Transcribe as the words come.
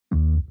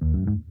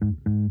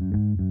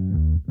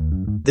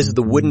This is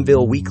the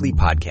Woodinville Weekly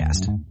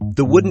Podcast.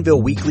 The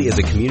Woodinville Weekly is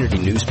a community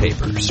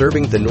newspaper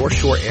serving the North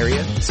Shore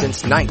area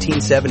since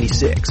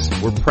 1976.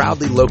 We're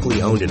proudly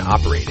locally owned and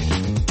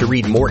operated. To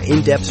read more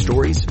in-depth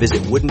stories,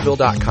 visit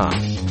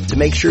woodinville.com. To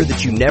make sure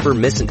that you never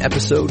miss an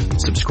episode,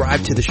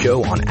 subscribe to the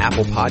show on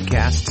Apple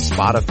Podcasts,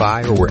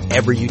 Spotify, or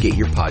wherever you get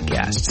your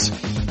podcasts.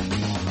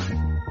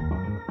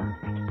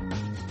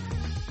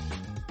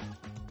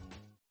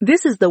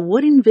 This is the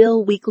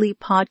Woodinville Weekly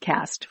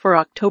Podcast for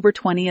October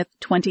 20th,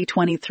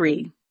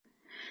 2023.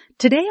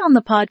 Today on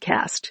the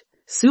podcast,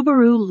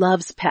 Subaru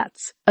Loves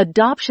Pets,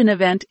 Adoption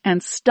Event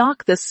and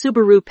Stock the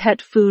Subaru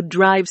Pet Food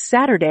Drive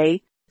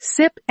Saturday,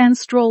 Sip and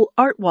Stroll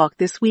Art Walk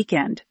this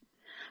weekend.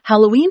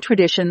 Halloween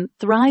tradition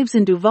thrives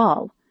in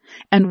Duval,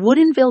 and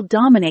Woodinville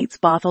dominates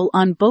Bothell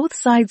on both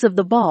sides of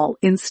the ball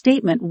in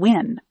statement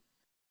win.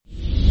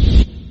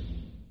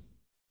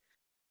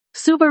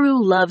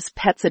 Subaru Loves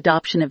Pets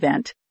Adoption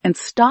Event and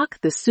Stock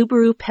the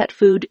Subaru Pet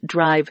Food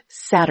Drive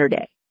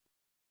Saturday.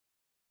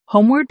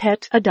 Homeward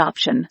Pet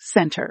Adoption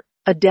Center,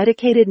 a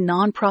dedicated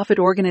nonprofit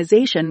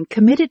organization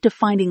committed to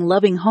finding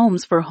loving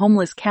homes for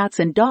homeless cats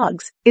and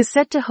dogs, is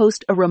set to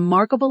host a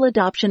remarkable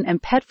adoption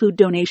and pet food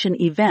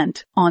donation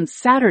event on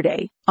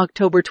Saturday,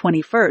 October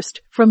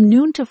 21st, from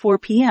noon to 4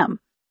 p.m.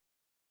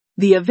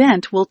 The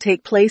event will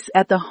take place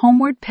at the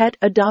Homeward Pet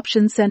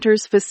Adoption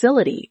Center's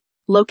facility,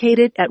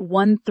 located at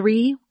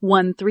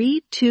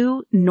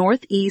 13132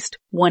 Northeast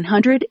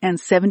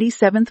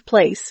 177th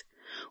Place,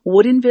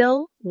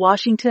 Woodinville,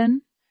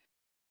 Washington.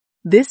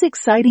 This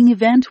exciting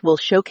event will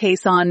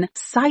showcase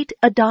on-site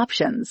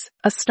adoptions,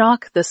 a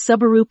Stock the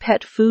Subaru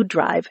Pet Food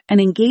Drive,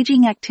 and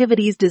engaging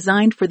activities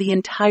designed for the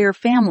entire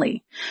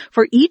family.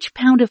 For each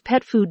pound of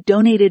pet food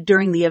donated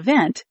during the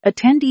event,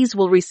 attendees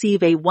will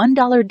receive a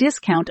 $1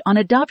 discount on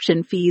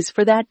adoption fees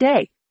for that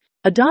day.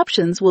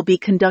 Adoptions will be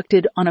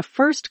conducted on a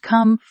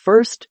first-come,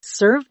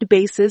 first-served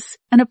basis,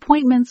 and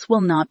appointments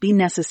will not be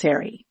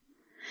necessary.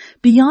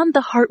 Beyond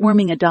the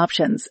heartwarming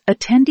adoptions,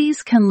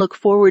 attendees can look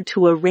forward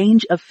to a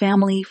range of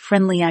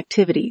family-friendly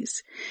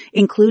activities,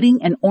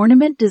 including an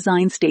ornament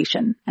design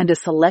station and a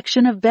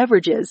selection of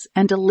beverages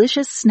and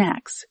delicious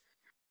snacks.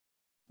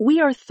 We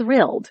are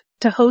thrilled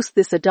to host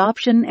this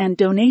adoption and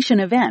donation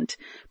event,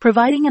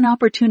 providing an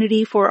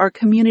opportunity for our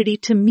community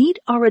to meet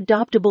our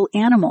adoptable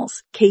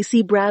animals.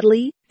 Casey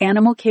Bradley,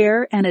 Animal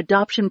Care and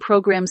Adoption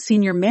Program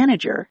Senior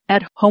Manager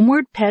at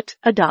Homeward Pet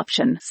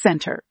Adoption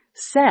Center,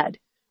 said,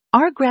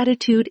 "Our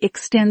gratitude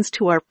extends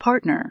to our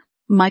partner,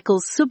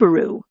 Michael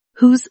Subaru,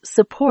 whose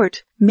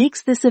support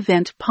makes this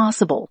event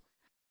possible.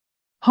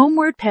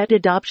 Homeward Pet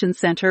Adoption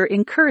Center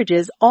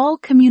encourages all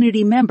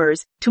community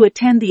members to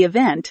attend the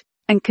event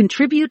and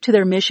contribute to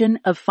their mission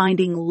of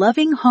finding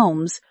loving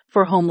homes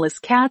for homeless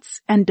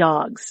cats and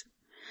dogs.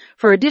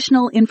 For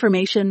additional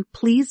information,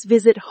 please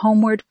visit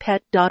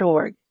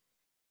homewardpet.org.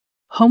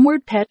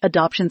 Homeward Pet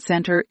Adoption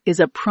Center is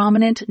a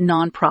prominent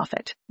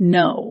nonprofit,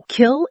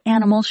 no-kill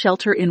animal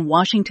shelter in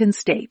Washington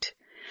state.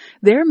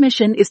 Their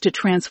mission is to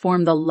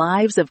transform the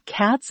lives of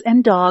cats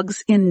and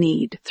dogs in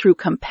need through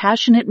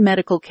compassionate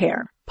medical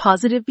care,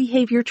 positive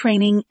behavior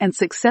training, and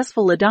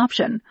successful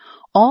adoption,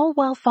 all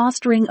while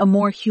fostering a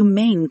more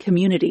humane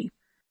community.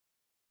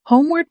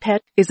 Homeward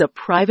Pet is a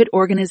private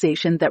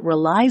organization that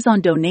relies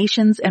on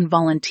donations and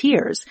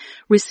volunteers,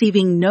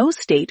 receiving no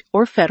state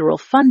or federal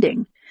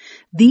funding.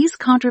 These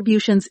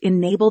contributions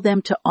enable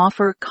them to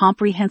offer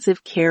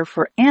comprehensive care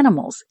for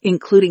animals,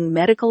 including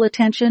medical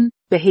attention,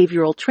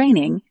 behavioral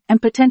training,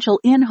 and potential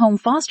in-home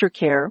foster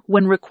care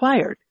when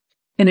required.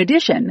 In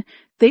addition,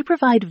 they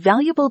provide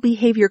valuable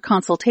behavior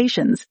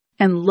consultations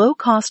and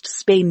low-cost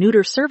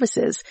spay-neuter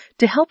services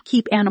to help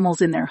keep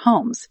animals in their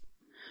homes.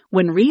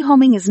 When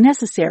rehoming is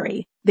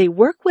necessary, they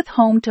work with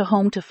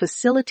home-to-home to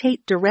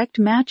facilitate direct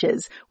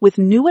matches with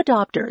new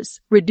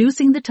adopters,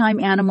 reducing the time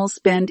animals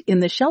spend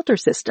in the shelter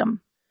system.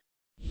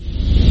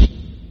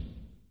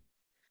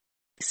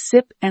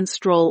 Sip and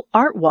Stroll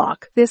Art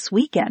Walk this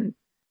weekend.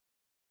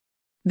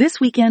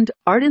 This weekend,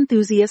 art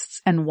enthusiasts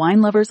and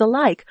wine lovers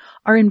alike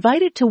are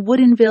invited to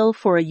Woodinville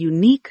for a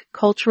unique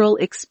cultural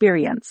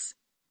experience.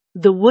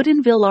 The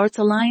Woodinville Arts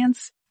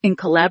Alliance, in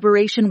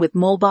collaboration with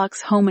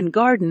Molbach's Home and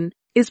Garden,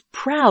 is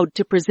proud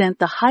to present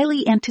the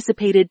highly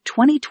anticipated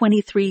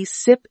 2023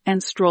 Sip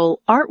and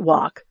Stroll Art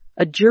Walk,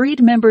 a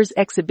juried members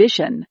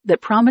exhibition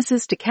that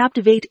promises to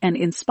captivate and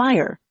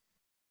inspire.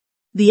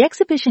 The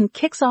exhibition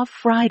kicks off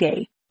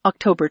Friday,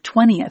 October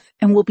 20th,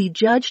 and will be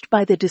judged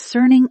by the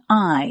discerning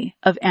eye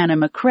of Anna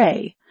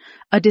McCrae,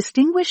 a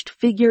distinguished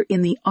figure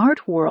in the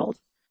art world.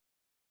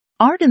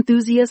 Art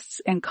enthusiasts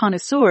and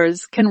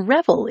connoisseurs can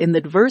revel in the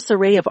diverse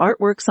array of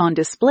artworks on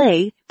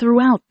display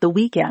throughout the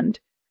weekend.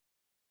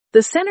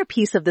 The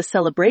centerpiece of the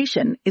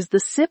celebration is the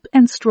Sip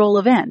and Stroll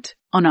event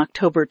on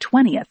October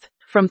 20th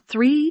from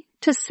 3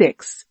 to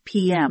 6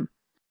 p.m.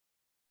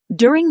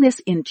 During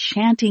this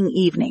enchanting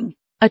evening,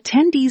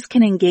 attendees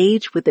can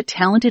engage with the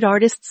talented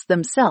artists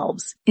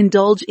themselves,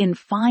 indulge in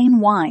fine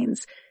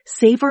wines,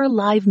 savor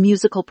live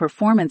musical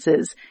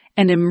performances,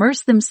 and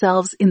immerse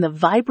themselves in the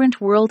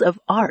vibrant world of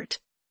art.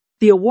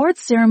 The awards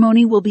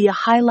ceremony will be a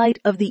highlight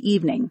of the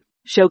evening,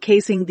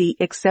 showcasing the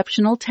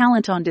exceptional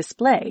talent on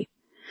display.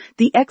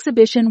 The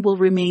exhibition will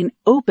remain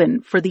open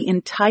for the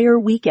entire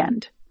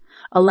weekend,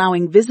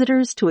 allowing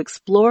visitors to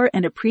explore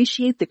and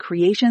appreciate the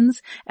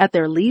creations at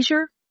their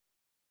leisure.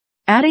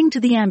 Adding to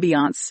the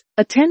ambiance,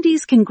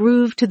 attendees can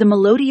groove to the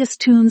melodious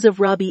tunes of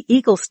Robbie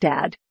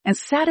Eaglestad and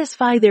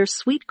satisfy their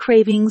sweet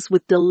cravings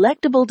with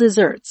delectable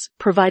desserts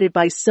provided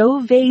by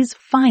Sauvé's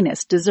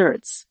finest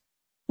desserts.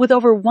 With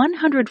over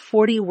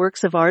 140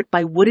 works of art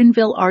by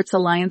Woodinville Arts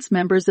Alliance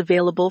members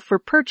available for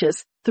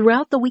purchase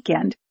throughout the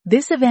weekend,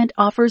 this event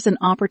offers an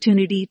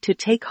opportunity to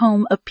take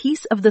home a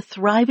piece of the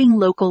thriving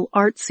local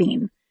art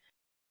scene.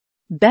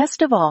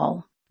 Best of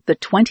all, the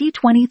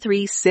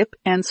 2023 Sip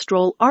and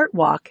Stroll Art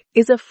Walk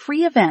is a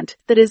free event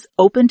that is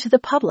open to the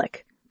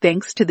public,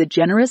 thanks to the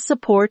generous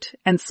support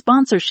and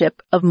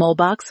sponsorship of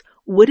Muhlbach's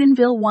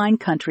Woodinville Wine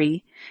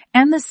Country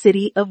and the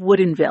City of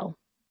Woodinville.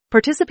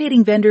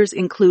 Participating vendors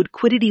include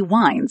Quiddity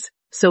Wines,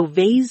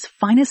 Sauvé's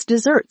finest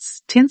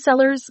desserts,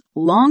 Tinsellers,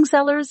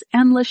 Longsellers,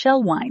 and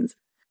Lachelle Wines.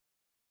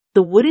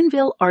 The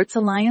Woodinville Arts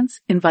Alliance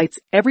invites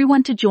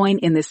everyone to join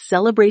in this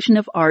celebration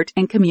of art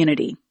and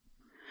community.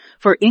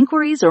 For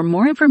inquiries or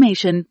more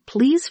information,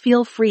 please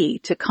feel free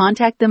to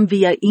contact them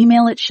via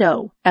email at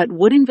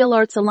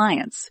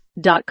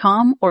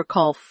show@woodinvilleartsalliance.com or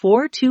call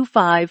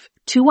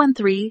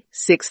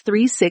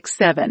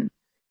 425-213-6367.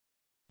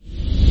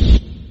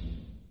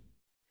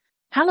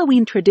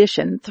 Halloween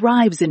tradition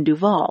thrives in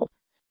Duval.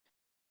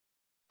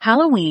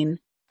 Halloween,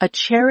 a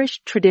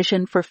cherished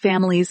tradition for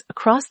families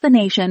across the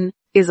nation,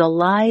 is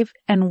alive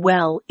and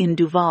well in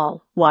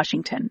Duval,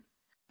 Washington.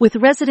 With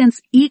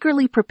residents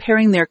eagerly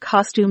preparing their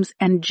costumes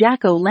and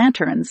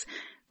jack-o'-lanterns,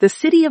 the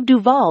city of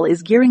Duval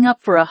is gearing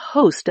up for a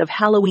host of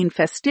Halloween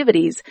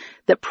festivities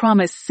that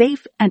promise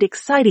safe and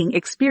exciting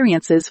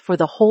experiences for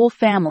the whole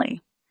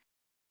family.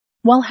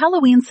 While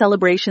Halloween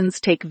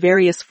celebrations take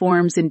various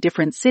forms in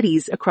different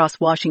cities across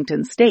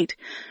Washington state,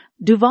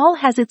 Duval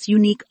has its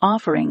unique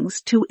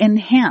offerings to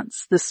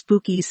enhance the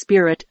spooky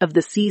spirit of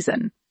the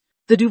season.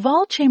 The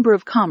Duval Chamber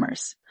of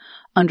Commerce,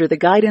 under the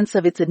guidance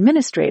of its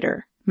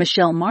administrator,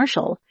 Michelle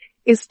Marshall,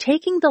 is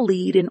taking the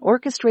lead in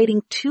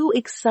orchestrating two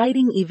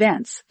exciting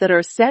events that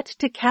are set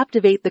to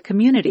captivate the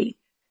community.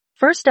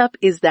 First up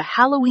is the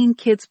Halloween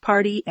Kids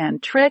Party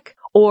and Trick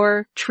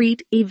or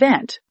Treat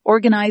event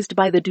organized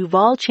by the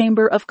Duval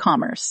Chamber of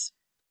Commerce.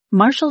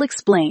 Marshall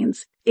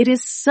explains, "It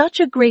is such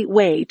a great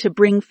way to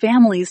bring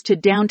families to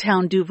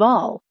downtown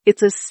Duval.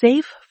 It's a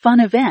safe, fun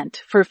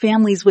event for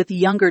families with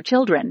younger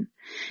children.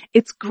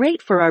 It's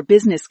great for our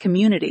business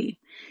community.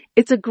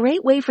 It's a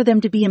great way for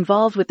them to be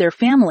involved with their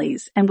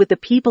families and with the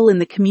people in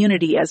the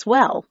community as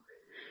well.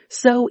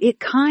 So it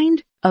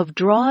kind of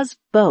draws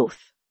both."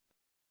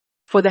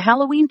 For the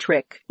Halloween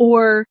Trick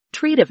or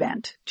Treat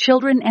event,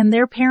 children and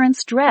their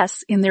parents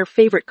dress in their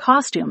favorite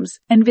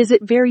costumes and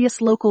visit various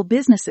local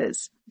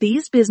businesses.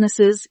 These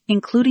businesses,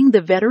 including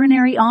the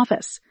veterinary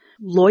office,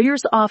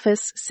 lawyer's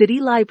office, city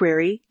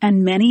library,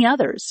 and many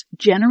others,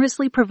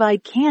 generously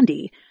provide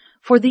candy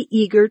for the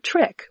eager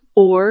trick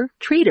or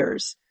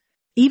treaters.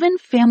 Even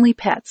family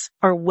pets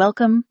are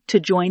welcome to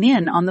join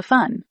in on the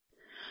fun.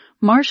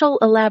 Marshall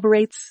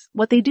elaborates,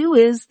 what they do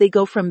is they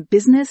go from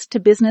business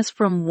to business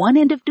from one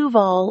end of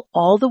Duval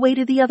all the way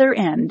to the other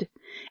end,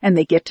 and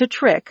they get to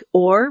trick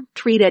or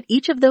treat at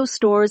each of those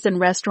stores and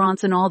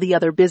restaurants and all the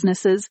other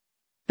businesses.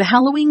 The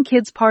Halloween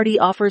Kids Party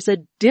offers a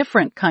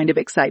different kind of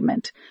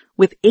excitement,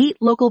 with 8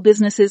 local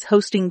businesses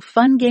hosting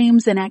fun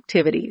games and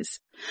activities.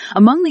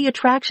 Among the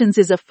attractions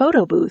is a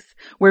photo booth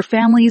where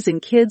families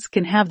and kids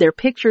can have their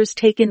pictures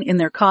taken in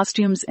their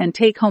costumes and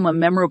take home a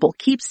memorable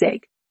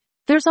keepsake.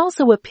 There's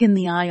also a pin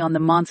the eye on the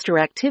monster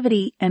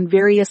activity and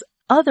various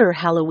other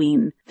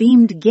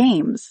Halloween-themed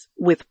games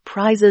with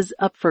prizes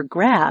up for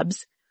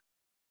grabs.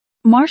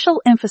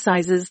 Marshall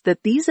emphasizes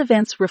that these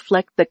events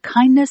reflect the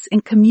kindness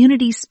and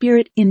community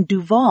spirit in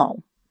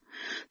Duval.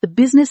 The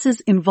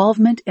business's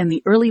involvement and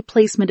the early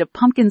placement of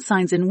pumpkin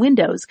signs in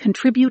windows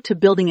contribute to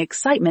building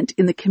excitement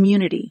in the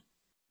community.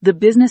 The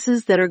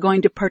businesses that are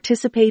going to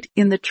participate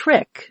in the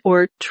trick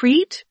or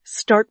treat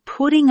start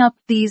putting up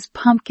these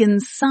pumpkin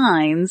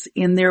signs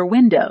in their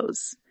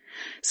windows.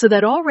 So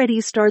that already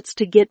starts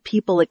to get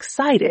people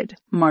excited,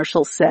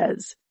 Marshall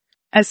says.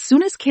 As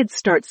soon as kids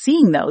start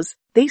seeing those,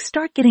 they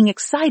start getting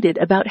excited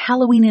about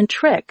Halloween and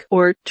trick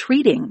or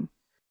treating.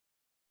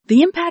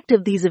 The impact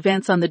of these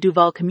events on the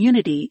Duval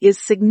community is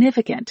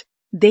significant.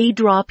 They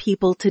draw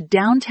people to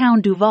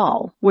downtown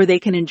Duval, where they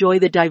can enjoy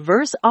the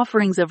diverse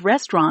offerings of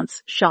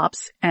restaurants,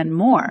 shops, and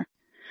more.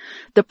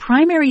 The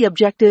primary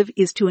objective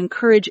is to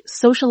encourage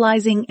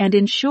socializing and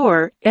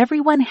ensure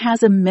everyone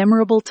has a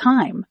memorable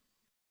time.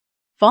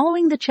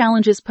 Following the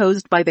challenges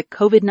posed by the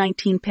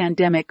COVID-19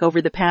 pandemic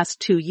over the past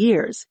 2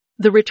 years,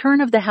 the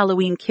return of the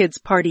Halloween Kids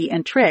Party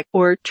and Trick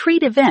or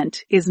Treat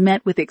event is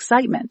met with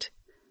excitement.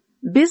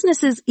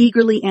 Businesses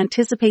eagerly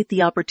anticipate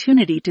the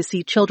opportunity to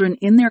see children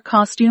in their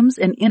costumes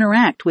and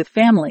interact with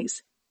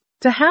families.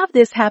 To have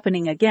this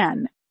happening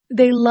again,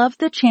 They love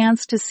the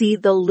chance to see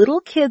the little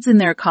kids in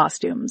their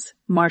costumes,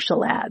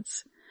 Marshall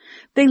adds.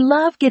 They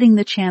love getting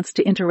the chance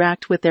to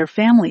interact with their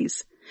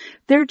families.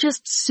 They're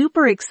just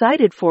super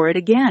excited for it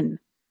again.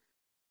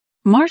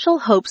 Marshall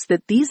hopes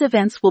that these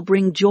events will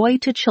bring joy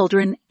to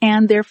children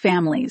and their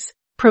families,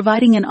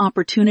 providing an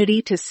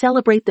opportunity to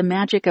celebrate the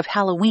magic of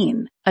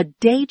Halloween, a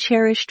day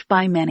cherished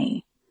by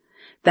many.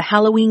 The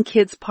Halloween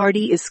Kids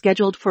Party is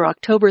scheduled for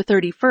October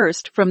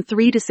 31st from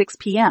 3 to 6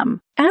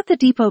 p.m. at the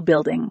Depot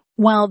Building,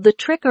 while the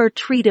Trick or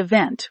Treat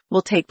event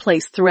will take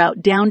place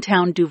throughout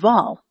downtown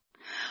Duval.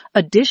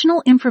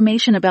 Additional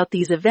information about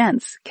these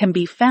events can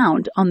be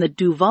found on the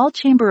Duval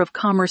Chamber of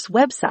Commerce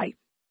website.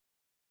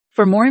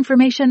 For more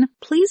information,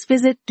 please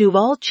visit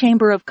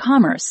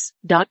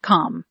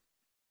duvalchamberofcommerce.com.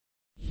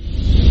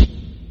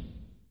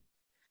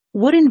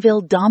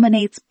 Woodinville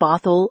dominates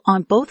Bothell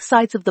on both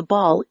sides of the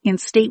ball in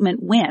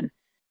statement win.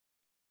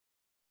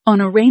 On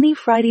a rainy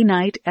Friday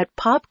night at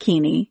Pop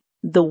Keeney,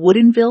 the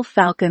Woodinville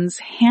Falcons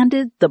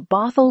handed the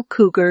Bothell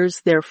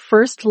Cougars their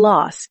first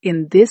loss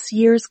in this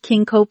year's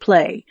KingCo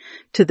play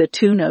to the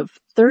tune of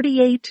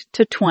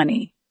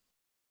 38-20.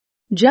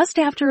 Just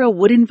after a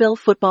Woodinville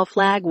football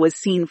flag was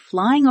seen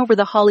flying over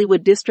the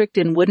Hollywood district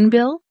in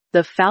Woodinville,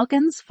 the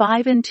Falcons'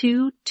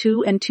 5-2,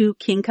 2-2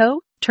 KingCo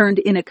turned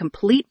in a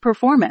complete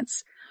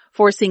performance,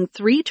 forcing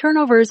 3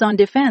 turnovers on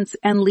defense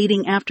and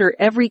leading after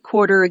every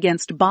quarter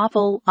against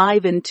Bothell,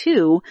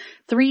 5-2,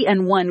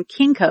 3-1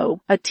 KingCo,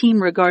 a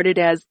team regarded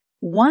as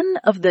one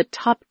of the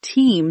top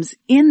teams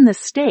in the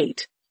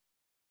state.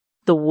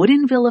 The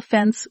Woodinville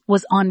offense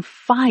was on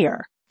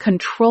fire,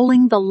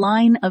 controlling the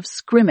line of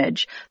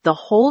scrimmage the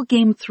whole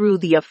game through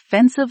the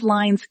offensive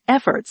line's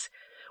efforts,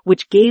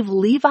 which gave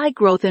Levi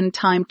Grothin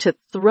time to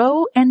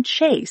throw and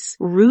chase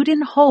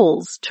Rudin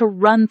holes to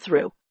run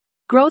through.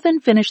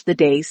 Grothin finished the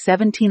day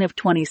 17 of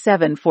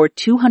 27 for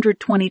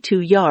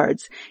 222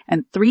 yards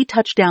and 3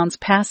 touchdowns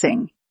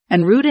passing,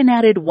 and Rudin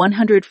added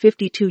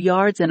 152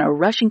 yards and a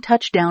rushing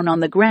touchdown on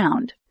the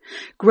ground.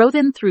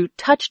 Grothin threw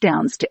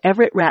touchdowns to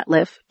Everett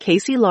Ratliff,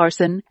 Casey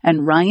Larson,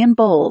 and Ryan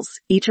Bowles,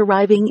 each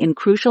arriving in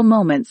crucial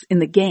moments in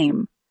the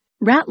game.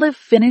 Ratliff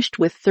finished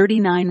with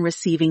 39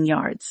 receiving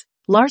yards.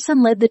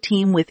 Larson led the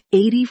team with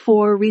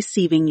 84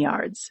 receiving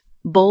yards.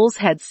 Bowles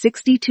had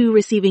 62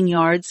 receiving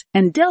yards,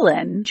 and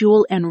Dylan,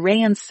 Jewel, and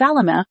Rayan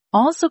Salama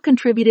also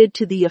contributed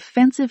to the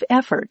offensive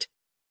effort.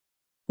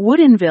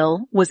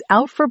 Woodinville was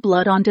out for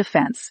blood on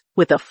defense,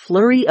 with a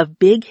flurry of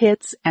big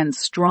hits and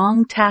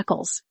strong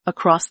tackles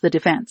across the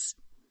defense.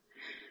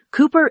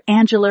 Cooper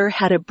Angler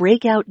had a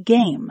breakout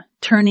game,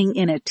 turning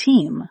in a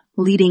team,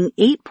 leading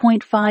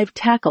 8.5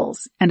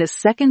 tackles and a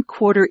second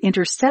quarter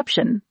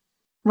interception.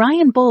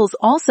 Ryan Bowles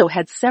also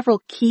had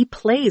several key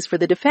plays for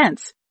the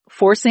defense,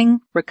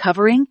 forcing,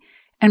 recovering,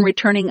 and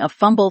returning a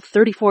fumble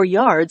 34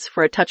 yards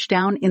for a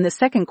touchdown in the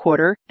second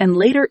quarter and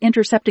later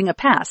intercepting a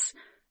pass.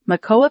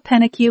 Makoa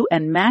Penecue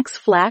and Max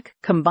Flack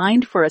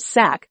combined for a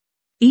sack.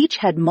 Each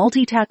had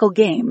multi-tackle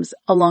games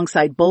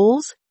alongside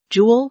Bowles,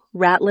 Jewel,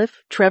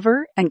 Ratliff,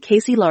 Trevor, and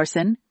Casey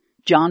Larson,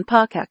 John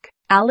Pakak,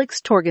 Alex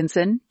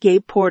Torgensen,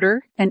 Gabe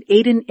Porter, and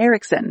Aiden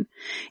Erickson.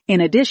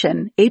 In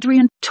addition,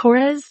 Adrian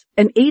Torres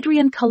and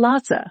Adrian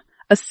Calaza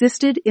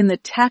assisted in the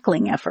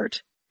tackling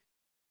effort.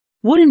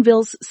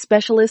 Woodinville's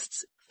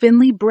specialists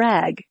Finley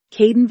Bragg,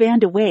 Caden Van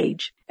de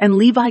Wage, and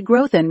Levi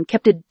Grothin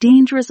kept a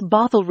dangerous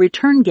Bothell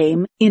return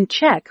game in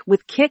check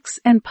with kicks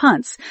and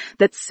punts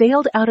that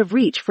sailed out of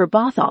reach for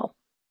Bothell.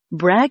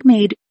 Bragg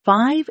made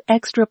 5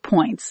 extra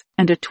points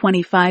and a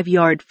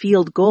 25-yard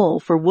field goal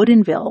for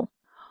Woodinville,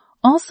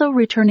 also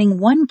returning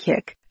 1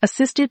 kick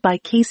assisted by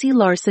Casey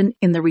Larson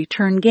in the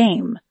return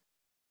game.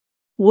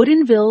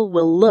 Woodinville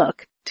will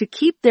look to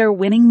keep their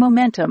winning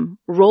momentum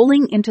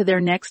rolling into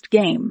their next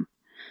game,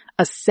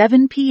 a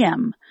 7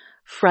 p.m.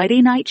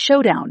 Friday night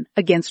showdown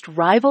against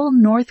rival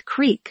North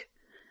Creek,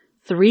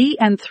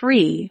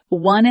 3-3,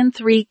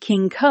 1-3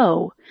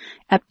 KingCo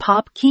at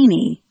Pop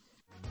Keeney.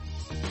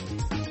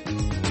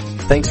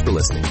 Thanks for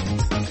listening.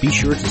 Be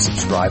sure to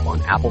subscribe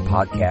on Apple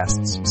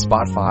Podcasts,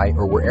 Spotify,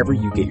 or wherever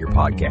you get your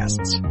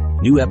podcasts.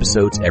 New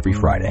episodes every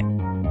Friday.